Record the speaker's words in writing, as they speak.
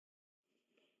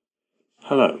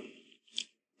Hello,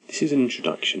 this is an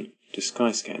introduction to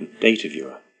SkyScan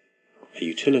DataViewer, a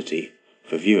utility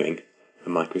for viewing a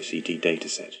microCT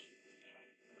dataset.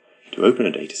 To open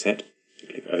a dataset,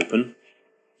 click Open,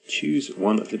 choose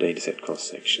one of the dataset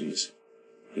cross-sections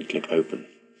and click Open.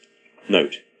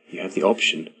 Note, you have the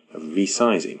option of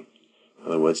resizing, in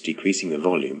other words decreasing the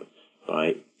volume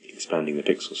by expanding the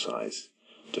pixel size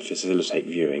to facilitate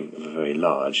viewing of a very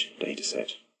large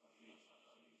dataset.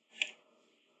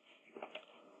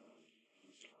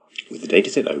 With the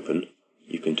dataset open,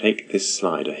 you can take this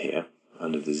slider here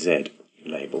under the Z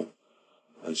label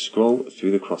and scroll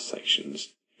through the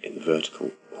cross-sections in the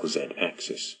vertical or Z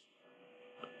axis.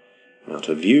 Now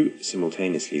to view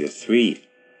simultaneously the three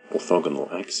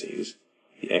orthogonal axes,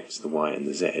 the X, the Y and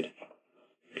the Z,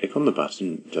 click on the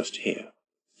button just here,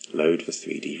 Load for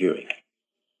 3D Viewing.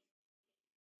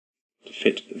 To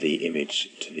fit the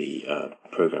image to the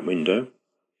program window,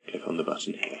 click on the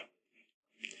button here.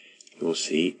 You will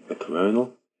see the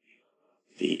coronal,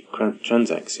 the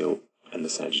transaxial and the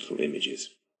sagittal images.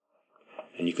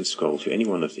 And you can scroll through any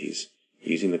one of these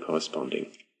using the corresponding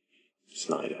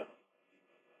slider.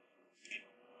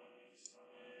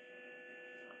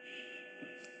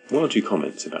 One or two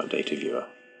comments about DataViewer.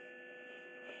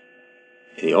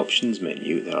 In the Options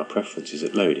menu there are preferences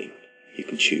at loading. You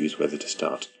can choose whether to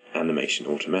start animation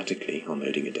automatically on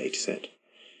loading a dataset.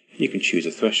 You can choose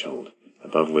a threshold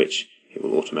above which it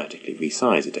will automatically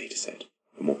resize a dataset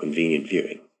for more convenient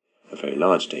viewing of very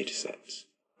large datasets,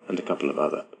 and a couple of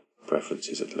other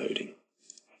preferences at loading.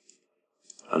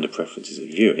 Under Preferences of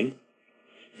Viewing,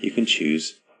 you can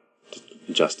choose to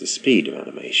adjust the speed of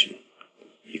animation.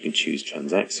 You can choose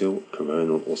transaxial,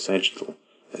 coronal or sagittal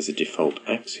as the default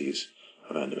axes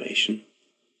of animation.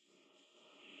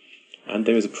 And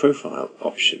there is a profile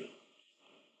option.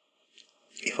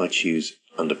 If I choose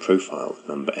under Profile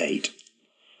number 8,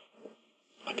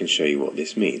 I can show you what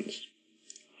this means.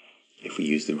 If we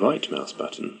use the right mouse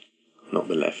button, not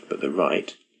the left but the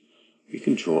right, we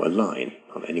can draw a line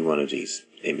on any one of these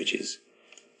images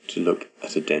to look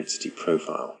at a density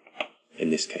profile, in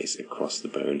this case across the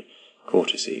bone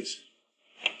cortices.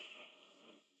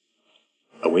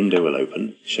 A window will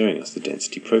open showing us the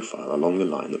density profile along the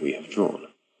line that we have drawn.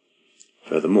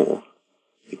 Furthermore,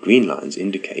 the green lines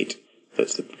indicate that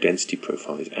the density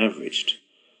profile is averaged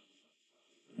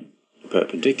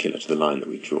perpendicular to the line that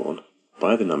we've drawn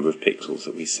by the number of pixels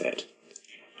that we set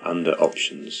under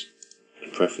Options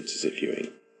and Preferences of Viewing,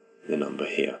 the number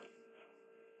here.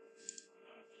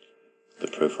 The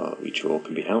profile that we draw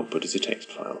can be output as a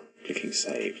text file, clicking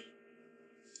Save.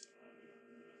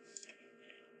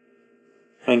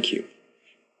 Thank you.